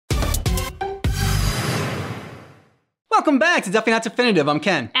Welcome back to Definitely Not Definitive. I'm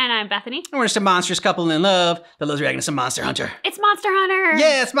Ken. And I'm Bethany. And we're just a monstrous couple in love that loves reacting to some Monster Hunter. It's Monster Hunter!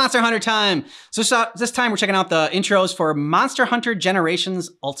 Yeah, it's Monster Hunter time. So this time we're checking out the intros for Monster Hunter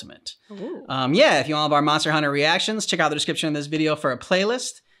Generations Ultimate. Yeah, if you want all of our Monster Hunter reactions, check out the description of this video for a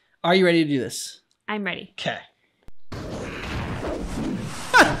playlist. Are you ready to do this? I'm ready. Okay.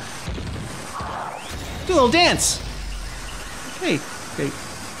 Do a little dance. Hey, great.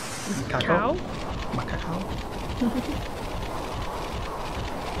 Cow? Macaco.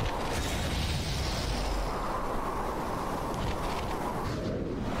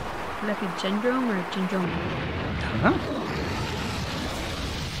 Like a Gendrome or a Gendrome? Huh?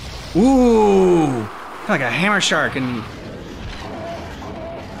 Ooh, kind of like a hammer shark and.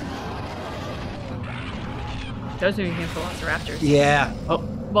 Those are even Velociraptors. Yeah. Oh,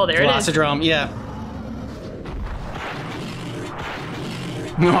 well, there it is. Velocidrome, yeah.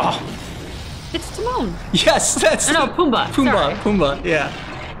 Oh. It's Timon. Yes, that's. No, Pumbaa. Pumbaa, Sorry. Pumbaa, yeah.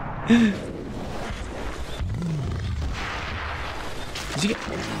 Did you get...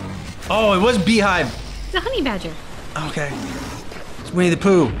 Oh, it was Beehive. It's a honey badger. Okay. It's Winnie the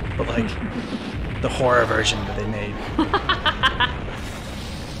Pooh, but like the horror version that they made.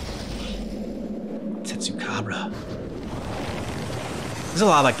 Tetsukabra. There's a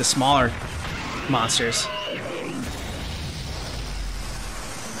lot of like the smaller monsters.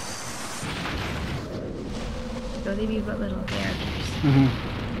 Though they be but little characters.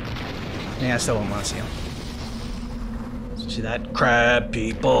 Yeah, I still won't want to see them. See that? Crab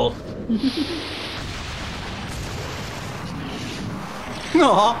people.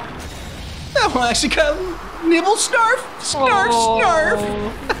 Aw. That one actually got nibble snarf. Snarf, snarf.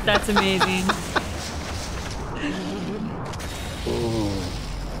 That's amazing.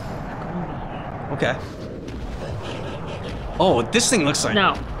 Okay. Oh, this thing looks like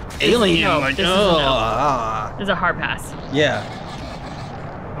No. alien. No, like, this is a oh. There's a hard pass. Yeah.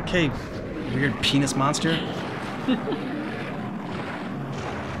 Okay, weird penis monster.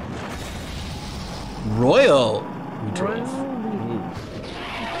 Royal.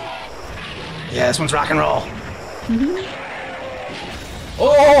 Yeah, this one's rock and roll.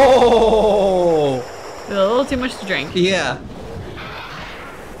 Oh! A little too much to drink. Yeah.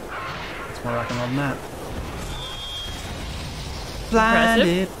 It's more rock and roll than that.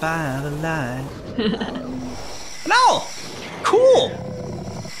 Blinded by the light. No! Cool!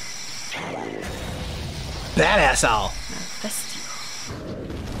 Badass owl.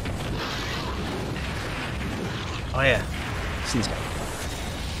 Oh yeah. See this guy.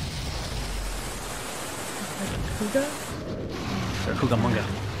 Kuga? Or Kugamunga.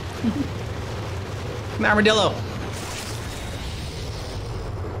 An armadillo.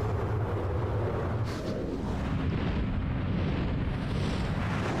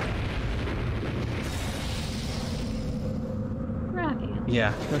 Rathian.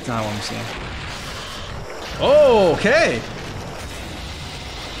 Yeah, that's not what I'm seeing. Oh, okay.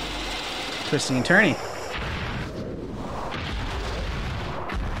 Twisting and turning.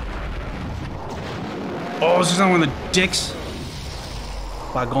 Oh, this is not one of the dicks.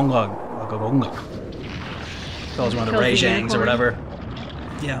 Wagonga. Wagonga. That was one of the Raijangs or whatever.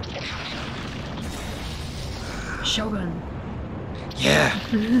 Yeah. Shogun. Yeah.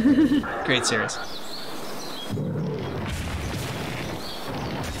 Great series.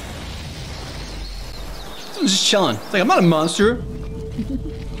 I'm just chilling. It's like, I'm not a monster. I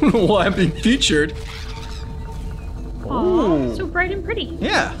don't know why I'm being featured. Oh, so bright and pretty.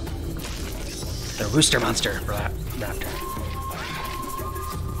 Yeah. The rooster monster raptor.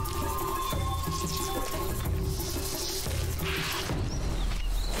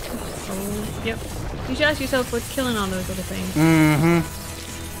 Oh, yep. You should ask yourself what's killing all those little things. Mm-hmm.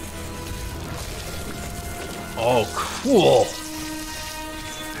 Oh, cool.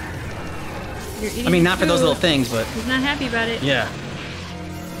 I mean, not for those little things, but... He's not happy about it. Yeah.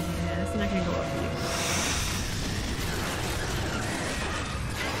 Yeah, that's not gonna go well for you.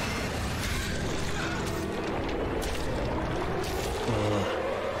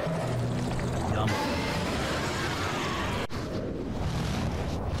 Yum.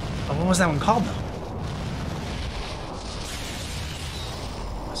 Oh, what was that one called, though?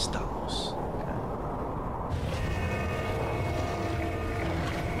 Stalos.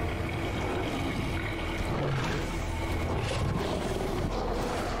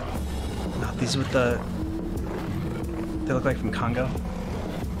 Not these with the... They look like from Congo.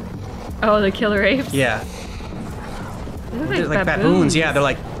 Oh, the killer apes? Yeah. They look They're like baboons. Yeah, they're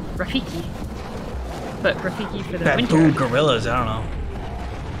like... Rafiki. But Rafiki for the baboon winter. gorillas, I don't know.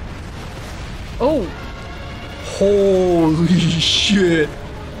 Oh! Holy shit!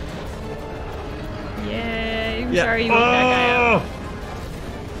 Yay! I'm Yeah. sorry you woke that guy up.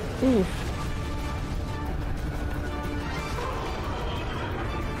 Ooh.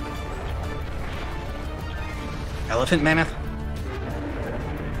 Elephant mammoth.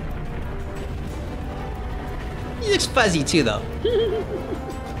 He looks fuzzy too, though.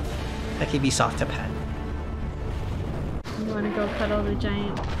 That could be soft to pet. You want to go cuddle the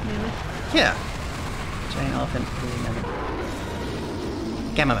giant mammoth? Yeah. Giant elephant mammoth.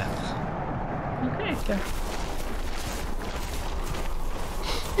 Gamma mammoth. Okay.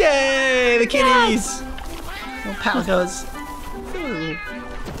 Yay! The kitties! Little palicos. Ooh.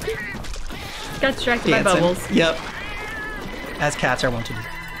 Got distracted by Dancing. bubbles. Yep. As cats are wont to do.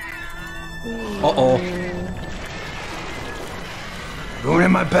 Uh-oh. Going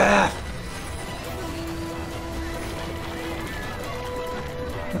in my bath!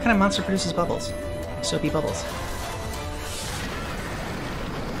 What kind of monster produces bubbles? Soapy bubbles.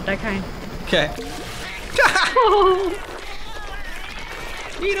 That kind. Okay. Oh.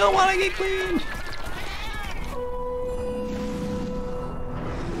 You don't want to get cleaned!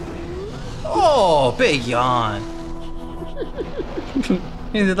 Oh, big yawn.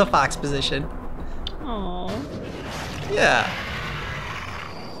 Into the fox position. Aw. Yeah.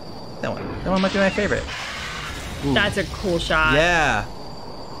 That one might be my favorite. Ooh. That's a cool shot. Yeah.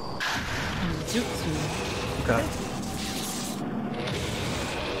 Jutsu. Okay.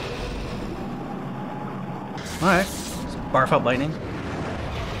 Alright. Barf out lightning. Nothing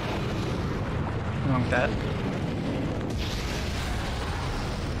wrong with that.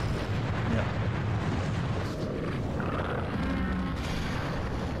 Yep.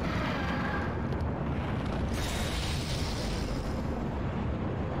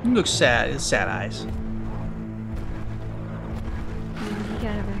 He looks sad. His sad eyes. He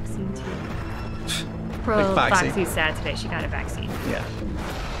got a vaccine too. Poor Like little Foxy. Foxy's sad today. She got a vaccine. Yeah.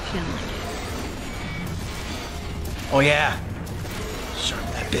 She didn't like it. Oh yeah.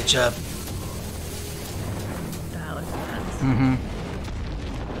 Sharpen that bitch up. That looks intense. Mm-hmm.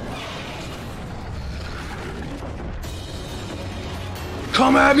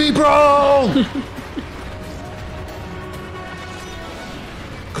 Come at me, bro!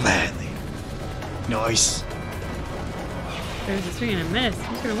 Gladly. Nice. There's a swing and a miss.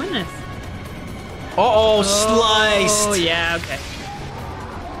 Who's gonna win this? Uh-oh, sliced! Oh yeah, okay.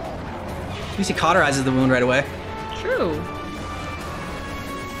 At least he cauterizes the wound right away. True.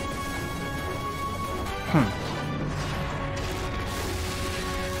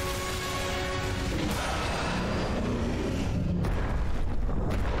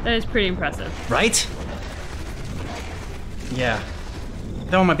 That is pretty impressive. Right? Yeah.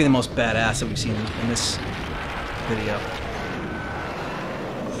 That one might be the most badass that we've seen in this video.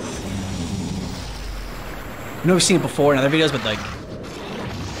 I know we've seen it before in other videos, but like...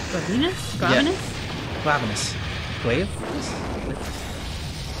 Gravinus? Yeah. Gravinus? Glavinus. Glaive?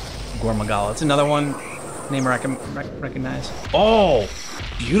 Gormagala. It's another one. Name I recognize. Oh!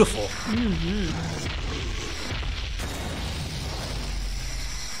 Beautiful.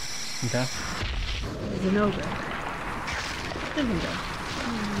 Okay. There's an ogre. Doesn't go.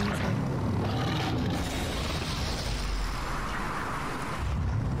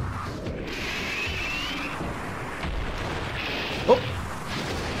 Oh!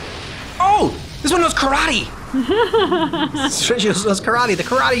 Oh! This one knows karate! She knows karate. The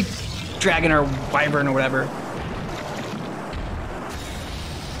karate dragon or wyvern or whatever.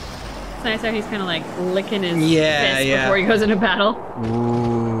 It's nice how he's kind of like licking his Yeah, fist yeah. before he goes into battle.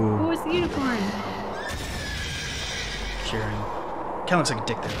 Ooh. Who was the unicorn? Kieran. Kinda looks like a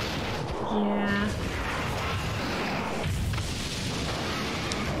dick there. Yeah.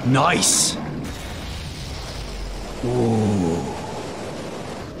 Nice! Ooh.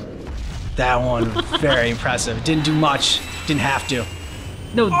 That one, very impressive. Didn't do much. Didn't have to.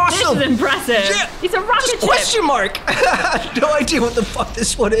 No, Awesome! this is impressive. Yeah. He's a rocket ship. Question mark! I have no idea what the fuck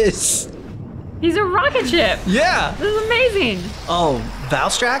this one is. He's a rocket ship. Yeah. This is amazing. Oh,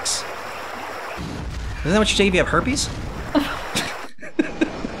 Valstrax? Isn't that what you take if you have herpes?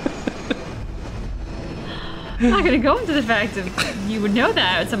 I'm not gonna go into the fact that you would know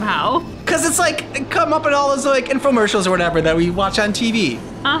that somehow. Cause it's like come up in all those like infomercials or whatever that we watch on TV.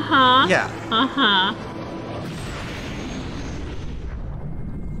 Uh-huh. Yeah. Uh-huh.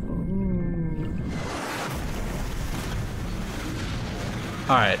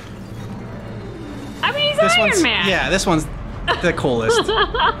 All right. I mean, he's This Iron one's Man. yeah. This one's the coolest.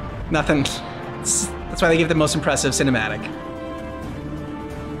 Nothing. That's why they give the most impressive cinematic.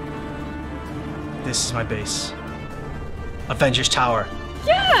 This is my base. Avengers Tower.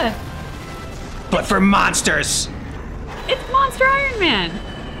 Yeah. But for monsters. It's Monster Iron Man.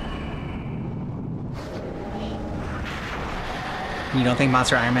 You don't think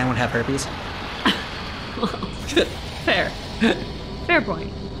Monster Iron Man would have herpes? Fair. Fair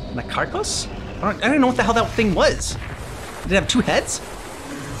point. Nakarkos? I don't know what the hell that thing was. Did it have 2 heads?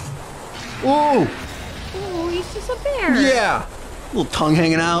 Ooh! Oh, he's just a bear. Yeah! Little tongue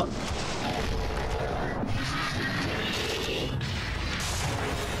hanging out.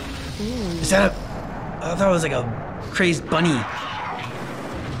 Ooh. Is that a... I thought it was like a crazed bunny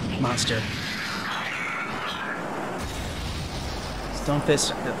monster.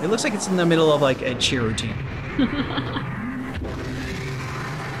 Stonefist. It looks like it's in the middle of like a cheer routine.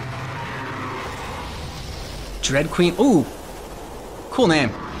 Dread Queen. Ooh! Cool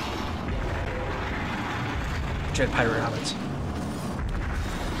name. Dread Pirate Roberts.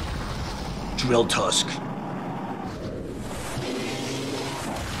 Drill Tusk.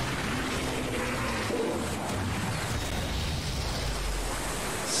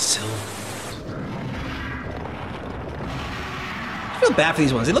 I feel bad for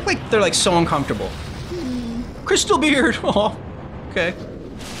these ones. They look like they're like so uncomfortable. Crystal Beard. Oh, okay.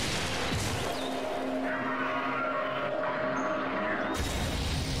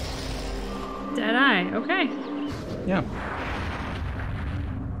 Deadeye. Okay. Yeah.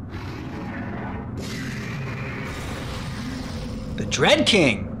 The Dread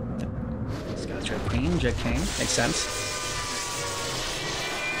King. It's got a Dread Queen, Dread King. Makes sense.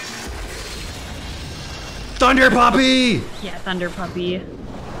 Thunder Puppy! Yeah, Thunder Puppy.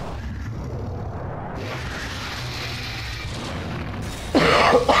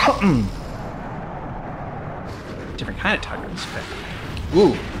 Different kind of tacos. Okay.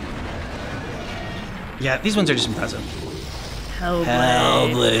 Ooh. Yeah, these ones are just impressive.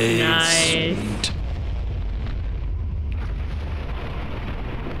 Hellblade. Hellblade. Nice. Sweet.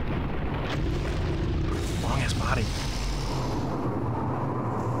 Long ass body.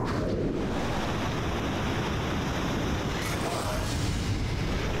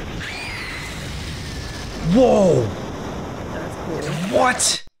 Whoa! That's cool.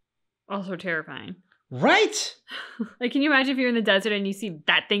 What? Also terrifying. Right? Like, can you imagine if you're in the desert and you see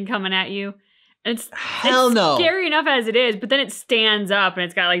that thing coming at you? And it's no. Scary enough as it is, but then it stands up and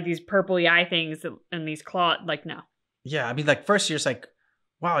it's got like these purpley eye things and these claws. Like, no. Yeah, I mean, like, first you're just like,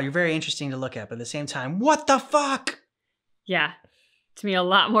 wow, you're very interesting to look at, but at the same time, what the fuck? Yeah. To me, a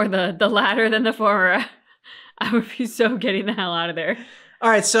lot more the latter than the former. I would be so getting the hell out of there. All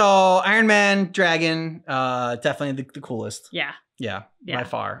right, so Iron Man, Dragon, definitely the coolest. Yeah. Yeah, by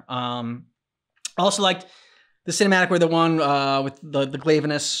far. I also liked the cinematic where the one with the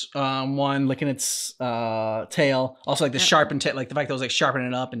Glavenus one licking its tail. Also like the sharpened tail, like the fact that it was like sharpening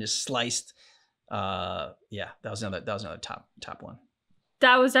it up and just sliced. Yeah, that was another top one.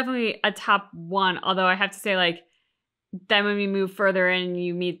 That was definitely a top one. Although I have to say, like, then when we move further in and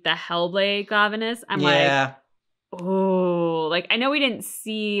you meet the Hellblade Glavenus, I'm like, oh, like, I know we didn't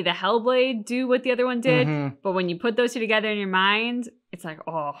see the Hellblade do what the other one did, but when you put those two together in your mind, it's like,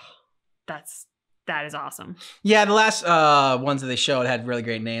 oh, that is awesome. Yeah, the last ones that they showed had really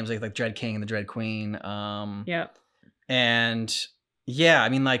great names, like Dread King and the Dread Queen. Yep. And yeah, I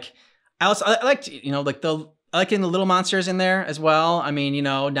mean, like, I liked, you know, like I like getting the little monsters in there as well. I mean, you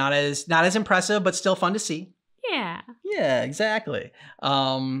know, not as impressive, but still fun to see. Yeah. Yeah, exactly.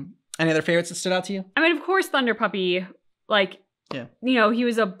 Any other favorites that stood out to you? I mean, of course, Thunder Puppy, like, you know, he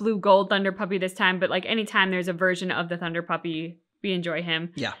was a blue gold Thunder Puppy this time, but like anytime there's a version of the Thunder Puppy, we enjoy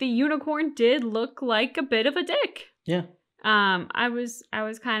him. Yeah. The unicorn did look like a bit of a dick. Yeah. I was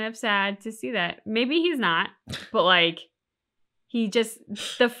kind of sad to see that. Maybe he's not, but like, he just,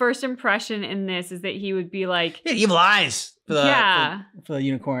 the first impression in this is that he would be like, he evil eyes for the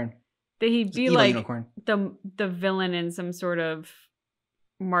unicorn. That he'd be like unicorn. the villain in some sort of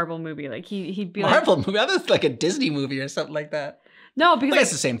Marvel movie. Like he'd be Marvel movie. I thought it was like a Disney movie or something like that. No, because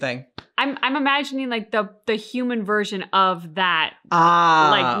it's the same thing. I'm imagining like the human version of that.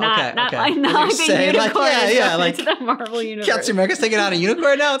 Like not like the unicorn. Like, like the Marvel universe. Captain America's taking out a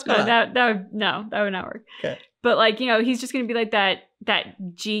unicorn now. What's going on? That would not work. Okay. But like, you know, he's just gonna be like that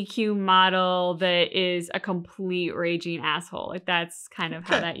GQ model that is a complete raging asshole. Like that's kind of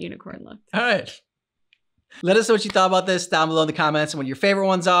how that unicorn looked. All right. Let us know what you thought about this down below in the comments and what your favorite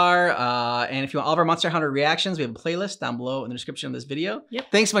ones are. And if you want all of our Monster Hunter reactions, we have a playlist down below in the description of this video.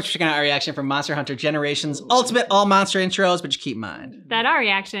 Yep. Thanks so much for checking out our reaction for Monster Hunter Generations Ultimate All Monster Intros, but just keep in mind that our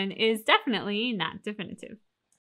reaction is definitely not definitive.